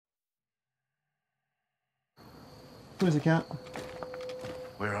Where's the cat?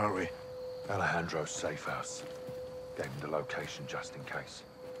 Where are we? Alejandro's safe house. Gave him the location just in case.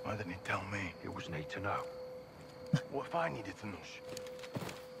 Why didn't he tell me? It was need to know. What if I needed to know?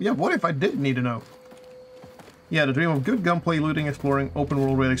 Yeah, what if I did need to know? Yeah, the dream of good gunplay, looting, exploring, open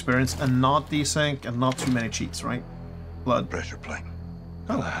world raid experience, and not desync, and not too many cheats, right? Blood. Pressure plate.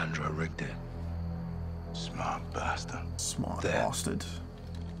 Alejandro rigged it. Smart bastard. Smart There. bastard.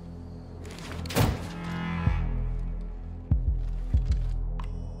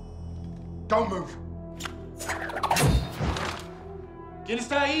 Don't move! ¿Quién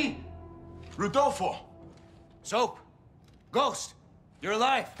está ahí? Rodolfo! Soap. Ghost. You're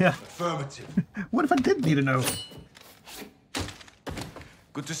alive. Yeah. Affirmative. What if I did need to know?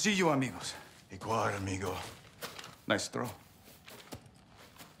 Good to see you, amigos. Igual, amigo. Nice throw.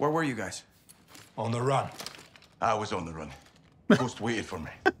 Where were you guys? On the run. I was on the run. Ghost waited for me.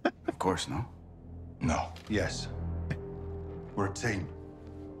 Of course, no? No. Yes. We're a team.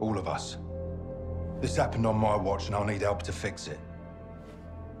 All of us. This happened on my watch and I'll need help to fix it.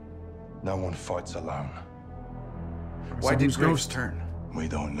 No one fights alone. Why did Graves turn? We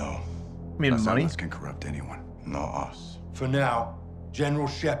don't know. I mean, Las money? Almas can corrupt anyone. Not us. For now, General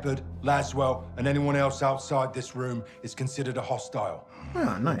Shepard, Laswell, and anyone else outside this room is considered a hostile.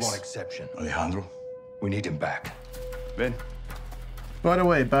 Ah, One nice. exception. Alejandro? We need him back. Ben, By the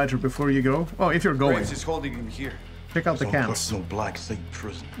way, Badger, before you go... Oh, if you're going, Graves is holding him here. check out the Some cans personal black site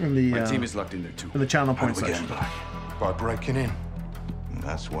prison. in the, My team is locked in there too. in the channel How point do we get section. him back? By breaking in. And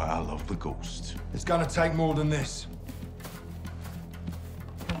that's why I love the Ghost. It's gonna take more than this.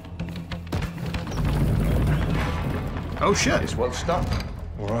 Oh shit! It's well stuck.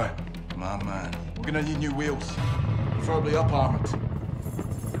 All right. My man. We're gonna need new wheels. Preferably up-armored.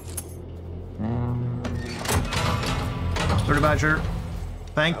 Dirty Badger,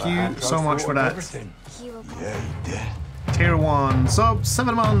 thank you so much for that. Everything. Yeah, he did. Tier 1, sub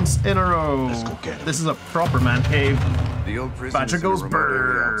 7 months in a row. Let's go get him. This is a proper man cave. The old prison Badger is in a goes remote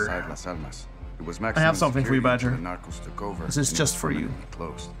area brrr. outside Las Almas. It was I have something for you, maximum Badger. security until the narcos took over. This is and just it was for you. permanently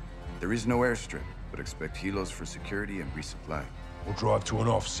Closed. There is no airstrip, but expect helos for security and resupply. We'll drive to an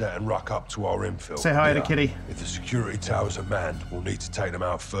offset and ruck up to our infill. Say hi to Kitty. If the security towers are manned, we'll need to take them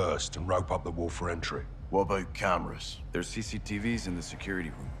out first and rope up the wall for entry. What about cameras? There's CCTVs in the security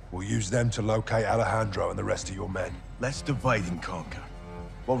room. We'll use them to locate Alejandro and the rest of your men. Let's divide and conquer.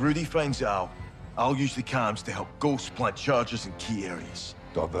 While Rudy finds it out, I'll use the cams to help Ghost plant charges in key areas.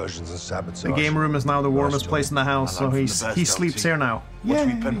 Diversions and sabotage. The game room is now the warmest Nice place in the house, so I learned he from the best, sleeps LT. here now. Once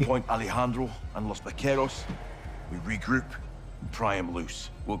we Yay. pinpoint Alejandro and Los Vaqueros, we regroup and pry him loose.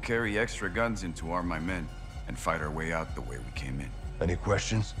 We'll carry extra guns in to arm my men and fight our way out the way we came in. Any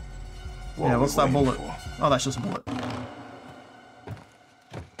questions? What Yeah, are we what's that waiting bullet? for? Oh, that's just a bullet.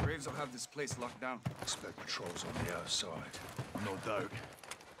 Graves will have this place locked down. Expect patrols on the outside. No doubt.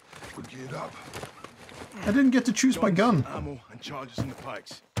 We're geared up. I didn't get to choose my gun. Ammo and charges in the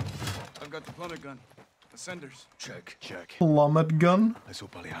pikes. I've got the plummet gun. Ascenders. Check. Plummet gun? Let's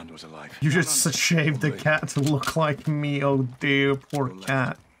hope Alejandro's alive. You just shaved the cat to look like me. Oh dear, poor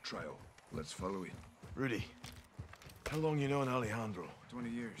cat. Trail. Let's follow it. Rudy, how long you known Alejandro? 20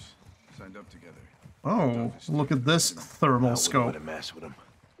 years. Signed up together. Oh, look at this thermal scope. To mess with him.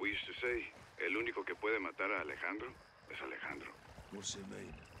 We used to say, el único que puede matar a Alejandro es Alejandro. What's it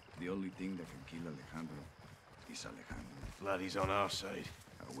mean? The only thing that can kill Alejandro is Alejandro. Glad he's on our side.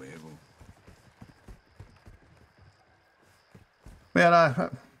 A huevo. Yeah,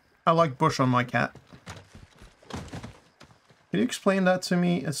 I like bush on my cat. Can you explain that to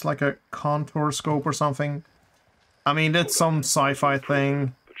me? It's like a contour scope or something? I mean, it's some sci-fi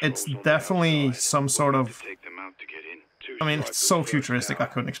thing. It's definitely some sort of... Take them out to get in. Two I mean, it's so futuristic, I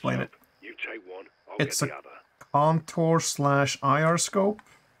couldn't explain it. You take one, I'll It's get a the other. contour/IR scope?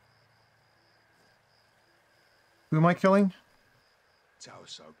 Who am I killing? Tower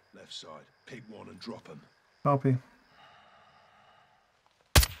soap, left side. Pick one and drop them. Copy.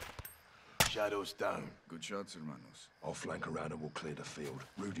 Shadows down. Good shots, hermanos. I'll flank around and we'll clear the field.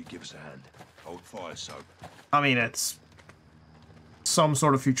 Rudy, give us a hand. Hold fire, soap. I mean, it's some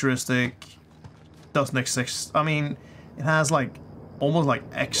sort of futuristic, doesn't exist. I mean, it has like, almost like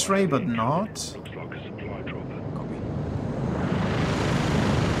X-ray, but not. Looks like a supply drop. Copy.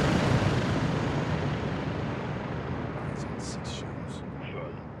 Eyes on 6 shells.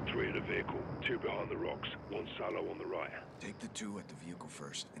 Firm, 3 in the vehicle, 2 behind the rocks, 1 silo on the right. Take the 2 at the vehicle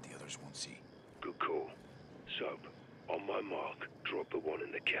first, and the others won't see. Good call. Soap, on my mark, drop the 1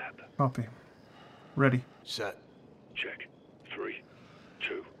 in the cab. Copy. Ready. Set. Check. 3,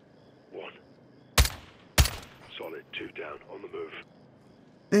 2, 1. Solid, 2 down, on the move.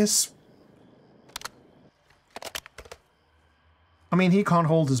 This... I mean, he can't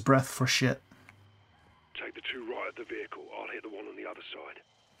hold his breath for shit. Take the two right at the vehicle. I'll hit the one on the other side.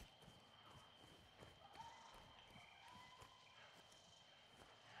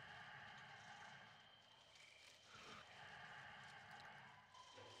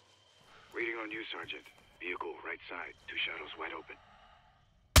 Waiting on you, Sergeant. Vehicle, right side. Two shadows wide open.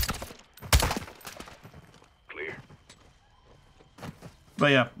 Clear.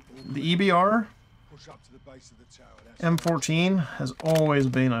 But yeah, the EBR Push up to the base of the tower. That's M14 has always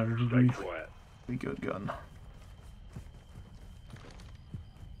been a Stay really quiet. good gun.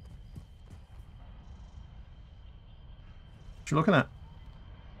 What you looking at?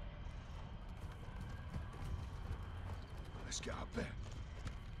 Let's get up there.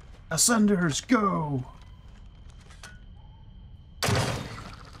 Ascenders, go!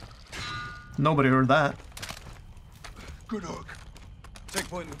 Nobody heard that. Good hook. Take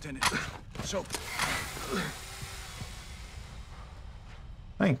point, Lieutenant. So,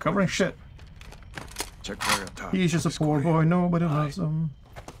 I ain't covering shit. check fire up top. He's just a poor boy, nobody loves him.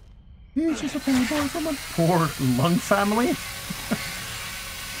 He's just a poor boy from a poor lung family.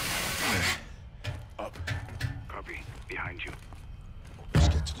 Up. Copy. Behind you. Let's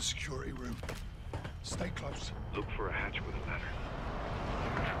get to the security room. Stay close. Look for a hatch with a ladder.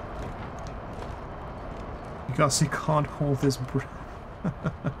 Because he can't hold his breath. On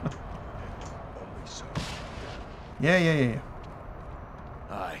me, sir. Yeah.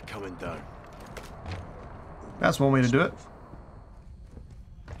 Aye, coming down. That's one way to do it.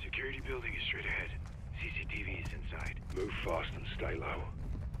 Security building is straight ahead. CCTV is inside. Move fast and stay low.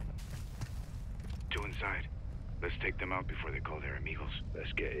 Two inside. Let's take them out before they call their amigos.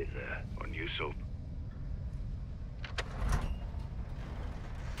 Let's get in there. On you, Soap.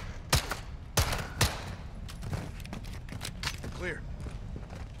 Clear.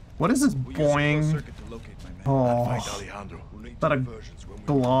 What is this We'll use a closed boing? circuit to locate my man. Oh, Find Alejandro. We'll need that a diversions when we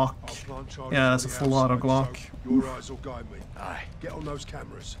Glock. I'll plant charges Yeah, that's on a the full auto outside, Glock. so your eyes will guide me. Aye. Get on those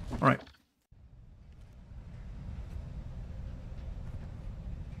cameras. Right.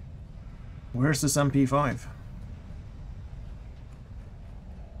 Where's this MP5?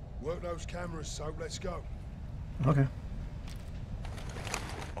 Work those cameras, so let's go. Okay.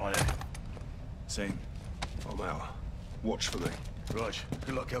 On it. Same. I'm out. Watch for me. Raj,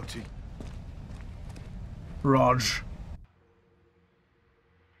 good luck, LT. Raj.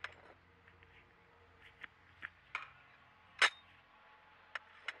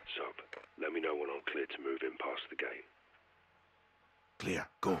 Soap, let me know when I'm clear to move in past the gate. Clear,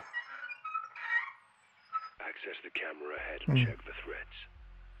 go. Access the camera ahead and check for threats.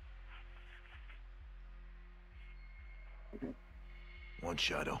 One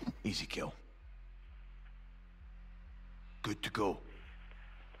shadow. Easy kill. Good to go.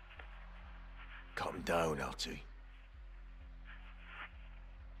 Come down, LT.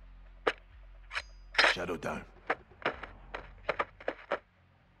 Shadow down.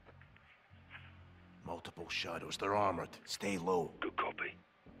 Multiple shadows. They're armored. Stay low. Good copy.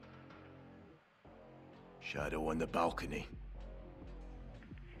 Shadow on the balcony.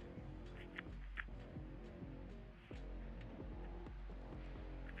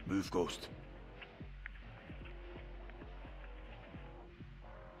 Move, Ghost.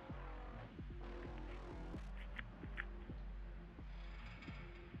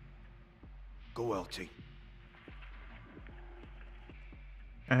 Go, LT.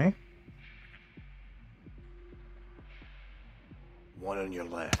 Okay. One on your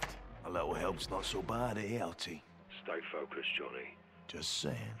left. A little help's not so bad, eh, LT? Stay focused, Johnny. Just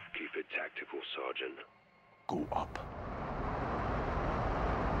saying. Keep it tactical, Sergeant. Go up.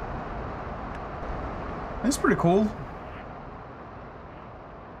 That's pretty cool.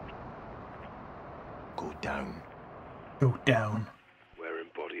 Go down. Go down. Wearing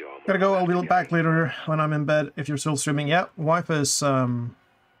body armor. Gotta go, I'll be back later when I'm in bed if you're still streaming. Yeah, wife is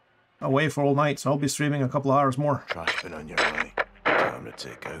away for all night, so I'll be streaming a couple hours more. Trash bin on your right. Time to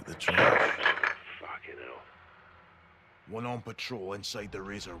take out the trash. Fucking hell. One on patrol inside the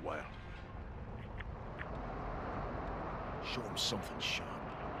razor wire. Show him something sharp.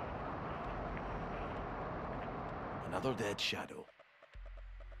 Another dead shadow.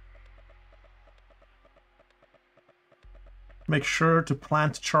 Make sure to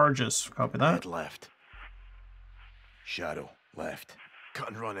plant charges. Copy that. Dead left. Shadow left. Cut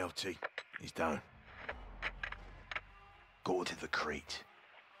and run, LT. He's down. Go to the crate.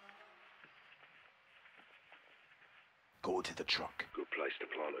 Go to the truck. Good place to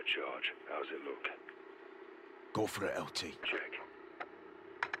plant a charge. How's it look? Go for it, LT. Check.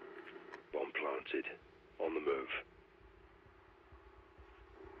 Bomb planted. On the move.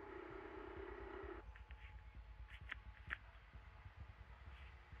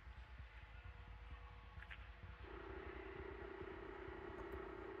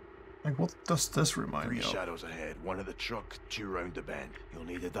 Like, what does this remind me 3 of? shadows ahead, 1 at the truck, 2 round the bend. You'll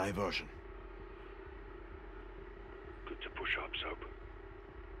need a diversion. Good to push up, Soap.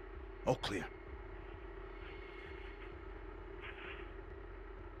 All clear.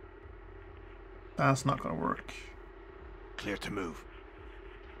 That's not gonna work. Clear to move.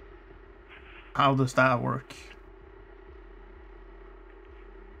 How does that work?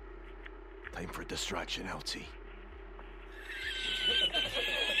 Time for distraction, LT.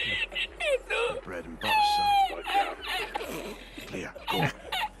 Your bread and butter, son. Watch out. Clear, go.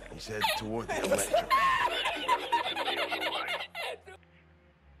 He's headed toward the electric. Relative to me on the way.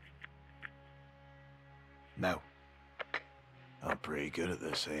 Now. I'm pretty good at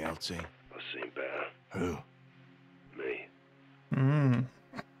this, eh, LT? I've seen better. Who? Me. Hmm.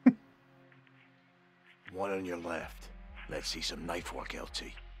 1 on your left. Let's see some knife work,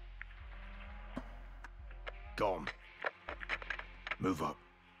 LT. Gone. Move up.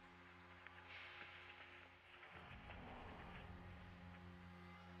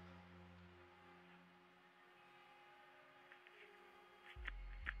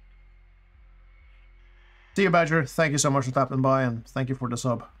 See you, Badger. Thank you so much for tapping by, and thank you for the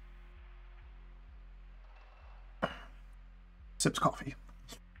sub. Sips coffee.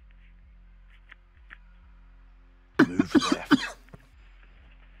 Move left.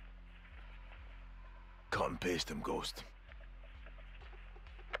 Cut and paste him, Ghost.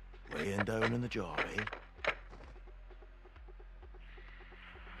 Laying down in the jar, eh?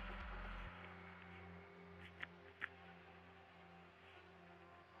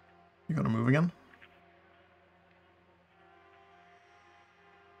 You gonna move again?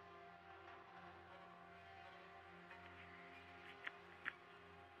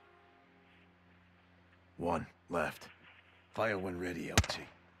 One left. Fire when ready, LT.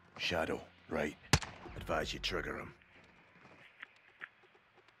 Shadow, right. Advise you trigger him.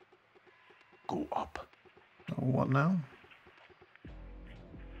 Go up. Oh, what now?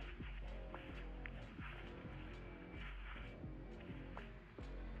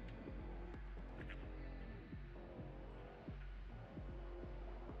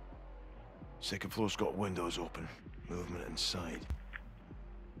 Second floor's got windows open. Movement inside.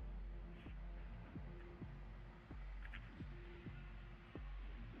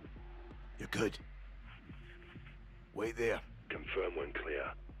 You're good. Wait there. Confirm when clear.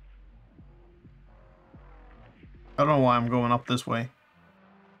 I don't know why I'm going up this way.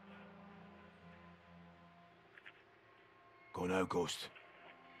 Go now, Ghost.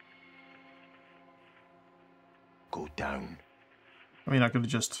 Go down. I mean, I could have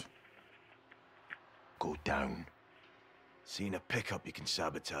just... Go down. Seeing a pickup you can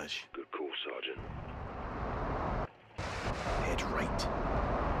sabotage. Good call, Sergeant. Head right.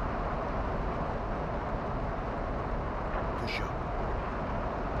 Push up.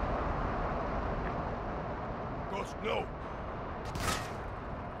 Ghost, no!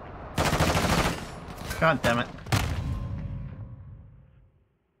 God damn it.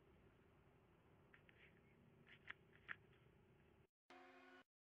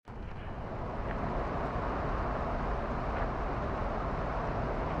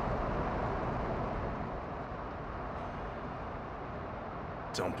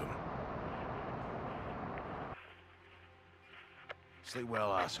 Dump him. Sleep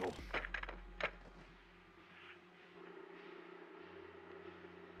well, asshole.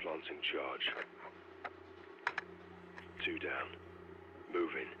 Planting charge. 2 down.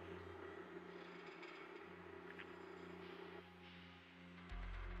 Moving.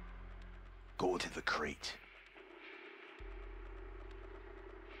 Go to the crate.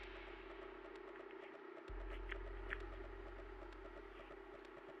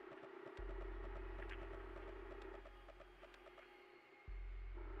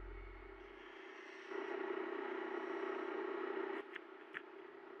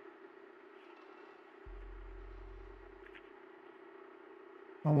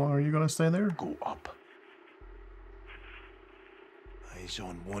 How long are you gonna stay there? Go up. Eyes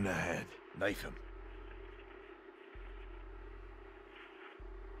on 1 ahead. Knife him.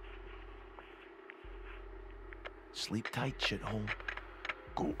 Sleep tight, shithole.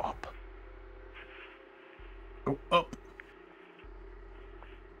 Go up. Go up.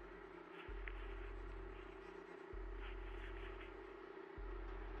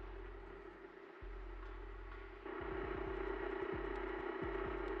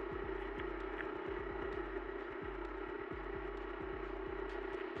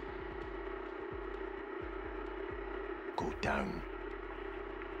 Go down.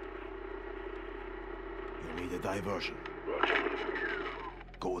 You'll need a diversion. Roger.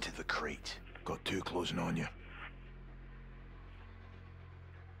 Go to the crate. Got 2 closing on you.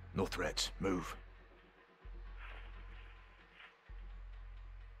 No threats. Move.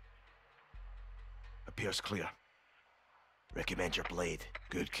 Appears clear. Recommend your blade.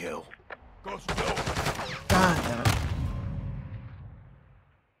 Good kill. Ghost, no! God damn it.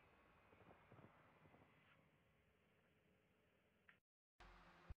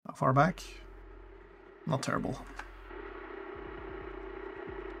 How far back? Not terrible.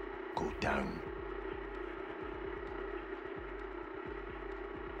 Go down.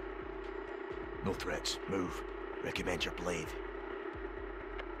 No threats. Move. Recommend your blade.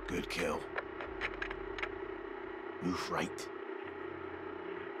 Good kill. Move right.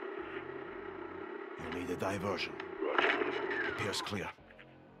 You'll need a diversion. Roger. Appears clear.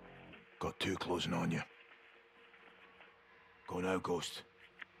 Got two closing on you. Go now, Ghost.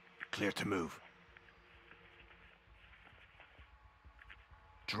 Clear to move.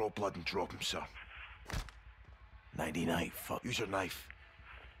 Draw blood and drop him, sir. 99, fuck. Use your knife.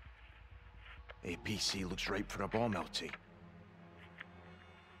 APC looks ripe for a bomb, LT.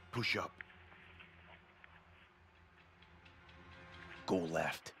 Push up. Go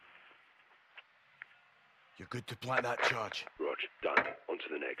left. You're good to plant that charge. Roger. Done. On to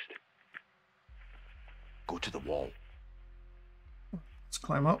the next. Go to the wall. Let's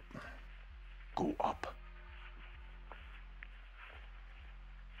climb up. Go up.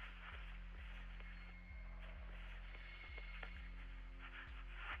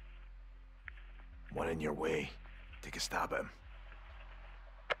 One in your way. Take a stab at him.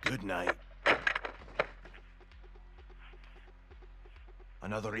 Good night.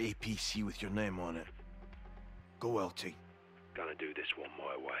 Another APC with your name on it. Go, LT. Gonna do this one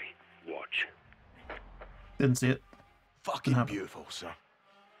my way. Watch. Didn't see it. Fucking happen. beautiful, sir.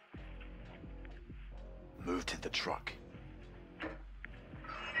 Move to the truck.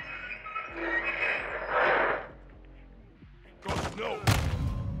 Ghost, no!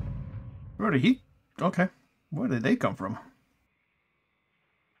 Where did he? Okay. Where did they come from?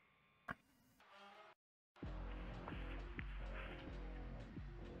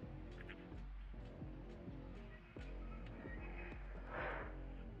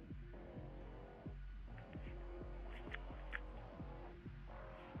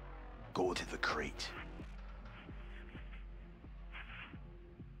 Go to the crate.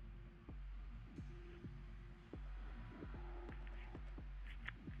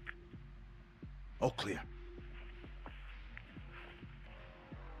 All clear.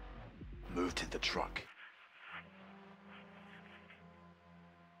 Move to the truck.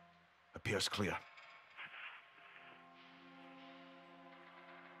 Appears clear.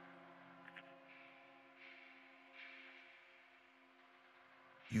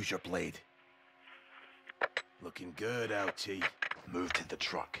 Use your blade. Looking good, LT. Move to the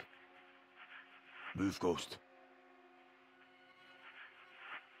truck. Move, Ghost.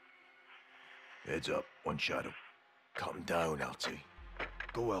 Heads up, one shadow. Cut him down, LT.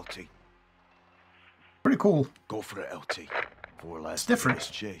 Go, LT. Pretty cool. Go for it, LT. Four less It's different. than this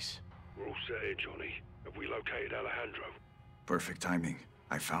chase. We're all set here, Johnny. Have we located Alejandro? Perfect timing.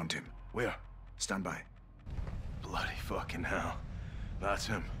 I found him. Where? Stand by. Bloody fucking hell. That's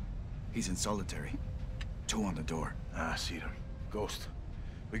him. He's in solitary. 2 on the door. Ah, I see him. Ghost.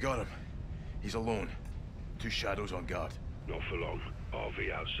 We got him. He's alone. 2 shadows on guard. Not for long.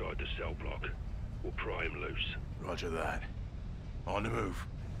 RV outside the cell block. We'll pry him loose. Roger that. On the move.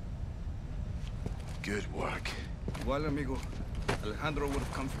 Good work. Igual, amigo. Alejandro would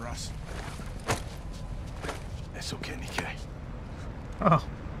have come for us. It's okay, Nikkei. Oh,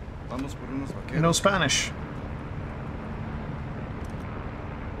 Vamos por unos vaqueros. you know Spanish.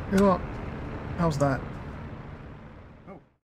 You know what? How's that?